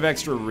little bit of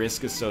extra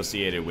risk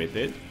associated with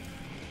it.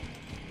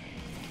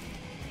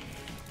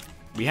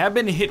 We have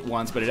been hit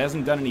once, but it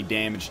hasn't done any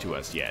damage to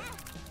us yet.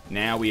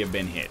 Now we have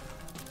been hit.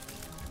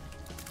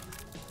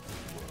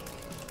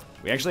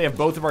 We actually have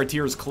both of our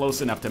tiers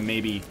close enough to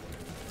maybe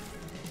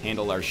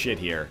handle our shit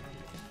here.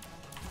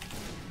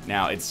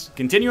 Now, it's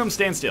Continuum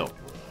Standstill.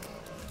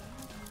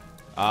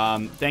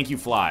 Thank you,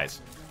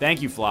 Flies.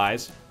 Thank you,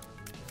 Flies.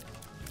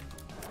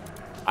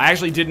 I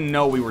actually didn't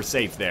know we were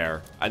safe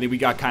there. I think we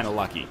got kind of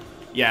lucky.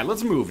 Yeah,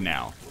 let's move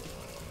now.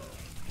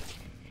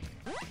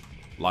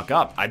 Luck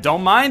up. I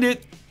don't mind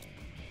it.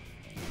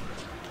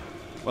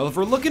 Well, if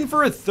we're looking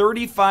for a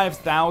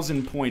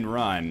 35,000 point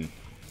run,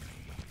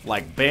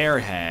 like Bear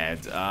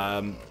had,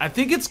 I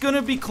think it's going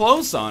to be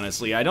close,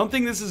 honestly. I don't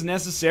think this is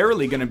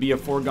necessarily going to be a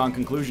foregone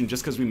conclusion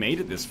just because we made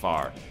it this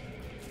far.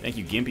 Thank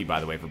you, Gimpy, by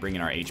the way, for bringing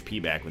our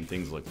HP back when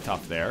things look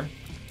tough there.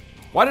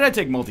 Why did I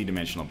take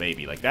Multidimensional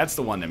Baby? Like, that's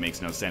the one that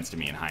makes no sense to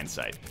me in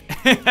hindsight.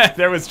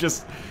 There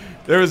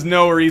was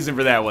no reason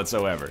for that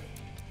whatsoever.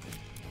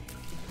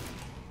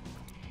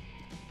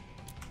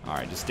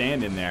 Alright, just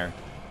stand in there.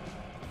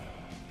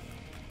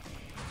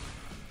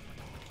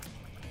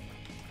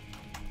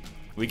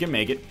 We can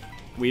make it.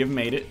 We have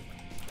made it.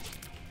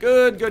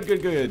 Good, good,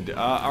 good, good.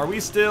 Are we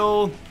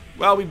still...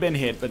 Well, we've been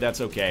hit, but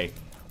that's okay.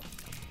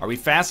 Are we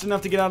fast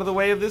enough to get out of the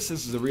way of this?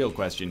 This is a real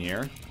question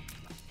here.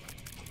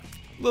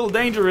 A little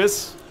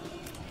dangerous.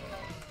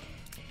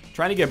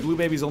 Trying to get Blue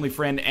Baby's Only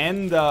Friend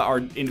and our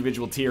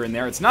individual tier in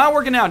there. It's not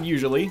working out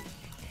usually.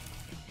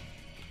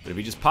 But if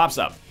he just pops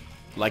up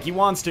like he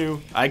wants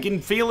to, I can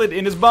feel it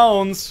in his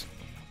bones.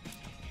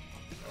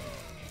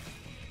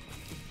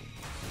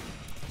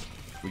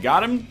 We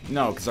got him?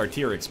 No, because our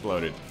tier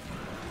exploded.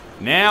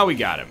 Now we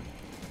got him.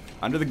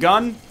 Under the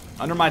gun?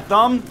 Under my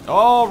thumb?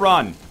 Oh,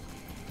 run.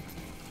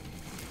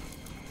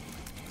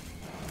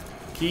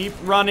 Keep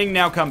running,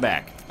 now come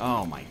back.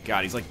 Oh my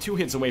god, he's like 2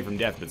 hits away from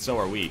death, but so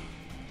are we.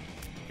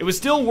 It was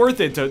still worth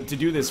it to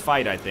do this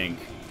fight, I think.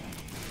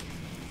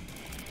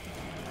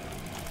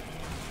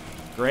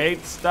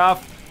 Great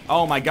stuff.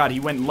 Oh my god, he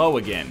went low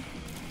again.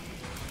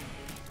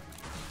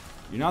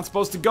 You're not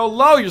supposed to go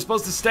low, you're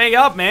supposed to stay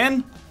up,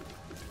 man.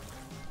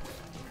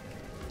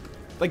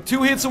 Like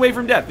 2 hits away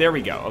from death. There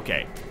we go.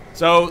 Okay.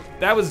 So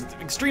that was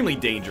extremely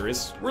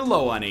dangerous. We're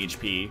low on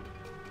HP.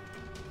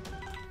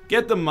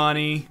 Get the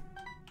money.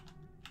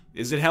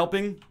 Is it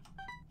helping?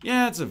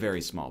 Yeah, it's a very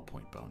small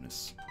point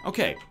bonus.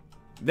 Okay.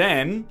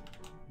 Then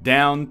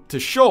down to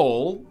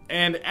Shoal.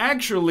 And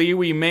actually,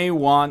 we may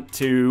want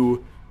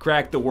to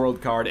crack the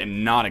world card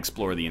and not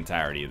explore the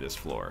entirety of this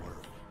floor.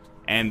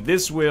 And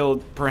this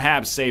will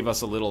perhaps save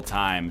us a little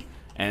time.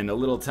 And a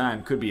little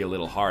time could be a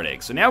little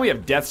heartache. So now we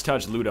have Death's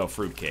Touch Ludo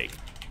Fruitcake.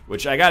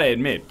 Which I gotta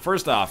admit,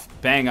 first off,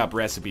 bang up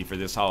recipe for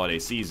this holiday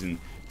season.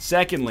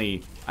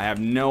 Secondly, I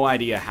have no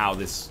idea how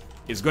this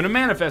is going to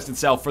manifest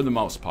itself for the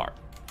most part.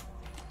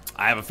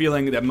 I have a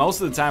feeling that most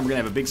of the time we're going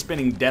to have a big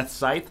spinning Death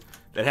Scythe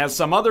that has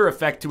some other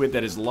effect to it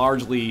that is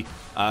largely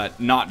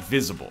not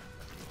visible.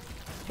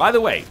 By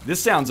the way,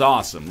 this sounds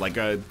awesome. Like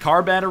a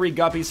car battery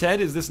Guppy's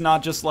head, is this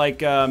not just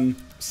like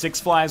 6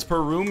 flies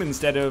per room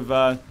instead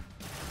of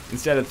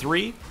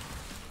 3?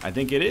 I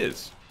think it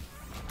is.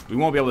 We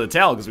won't be able to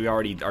tell because we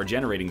already are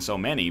generating so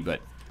many, but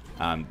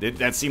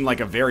that seemed like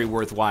a very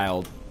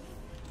worthwhile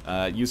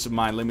use of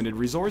my limited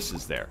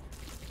resources there.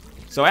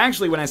 So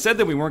actually, when I said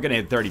that we weren't going to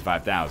hit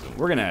 35,000,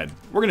 we're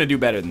gonna do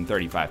better than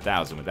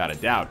 35,000 without a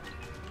doubt,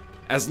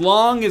 as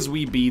long as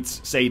we beat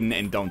Satan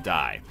and don't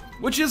die,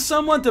 which is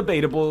somewhat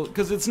debatable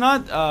because it's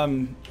not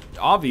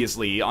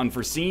obviously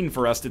unforeseen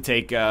for us to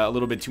take a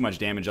little bit too much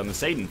damage on the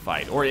Satan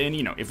fight, or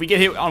you know, if we get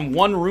hit on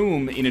one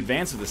room in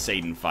advance of the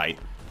Satan fight.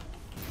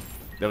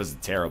 That was a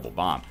terrible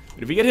bomb.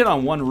 But if we get hit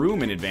on one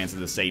room in advance of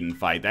the Satan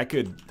fight, that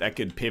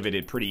could pivot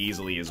it pretty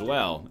easily as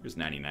well. There's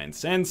 99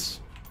 cents.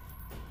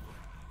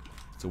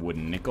 It's a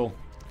wooden nickel.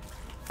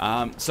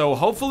 So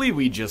hopefully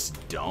we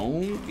just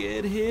don't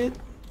get hit,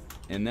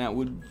 and that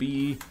would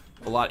be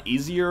a lot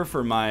easier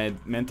for my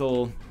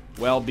mental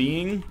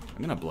well-being.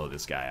 I'm gonna blow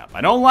this guy up.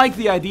 I don't like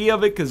the idea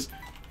of it because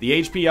the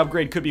HP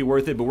upgrade could be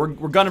worth it, but we're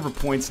gunning for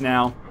points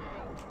now.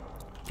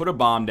 Put a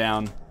bomb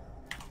down.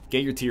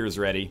 Get your tears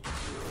ready.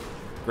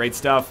 Great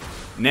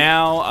stuff.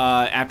 Now,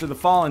 after the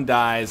Fallen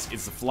dies,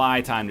 it's the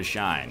Fly time to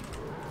shine.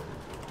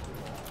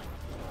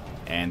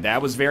 And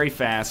that was very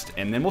fast.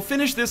 And then we'll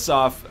finish this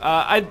off.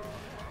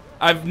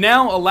 I've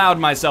now allowed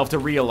myself to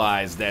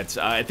realize that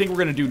I think we're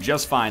going to do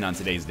just fine on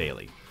today's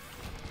daily.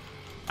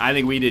 I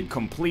think we did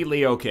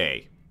completely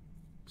okay.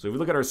 So if we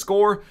look at our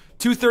score,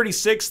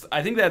 236th,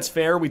 I think that's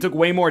fair. We took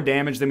way more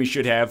damage than we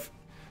should have.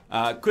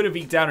 Could have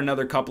eked out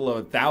another couple of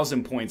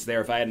 1,000 points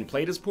there if I hadn't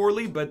played as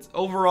poorly, but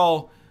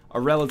overall, a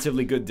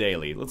relatively good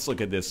daily. Let's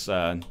look at this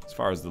as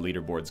far as the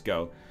leaderboards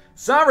go.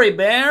 Sorry,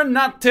 Bear,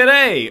 not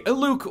today.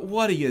 Luke,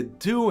 what are you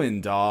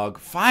doing, dog?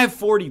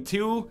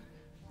 542?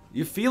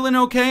 You feeling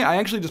okay? I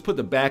actually just put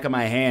the back of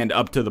my hand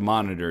up to the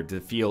monitor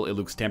to feel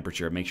Iluk's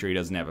temperature, make sure he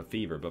doesn't have a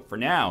fever. But for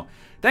now,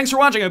 thanks for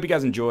watching. I hope you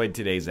guys enjoyed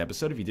today's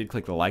episode. If you did,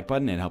 click the like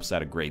button. It helps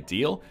out a great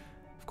deal.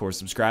 Of course,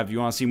 subscribe if you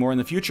want to see more in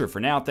the future.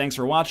 For now, thanks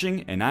for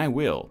watching, and I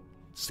will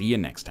see you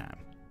next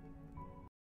time.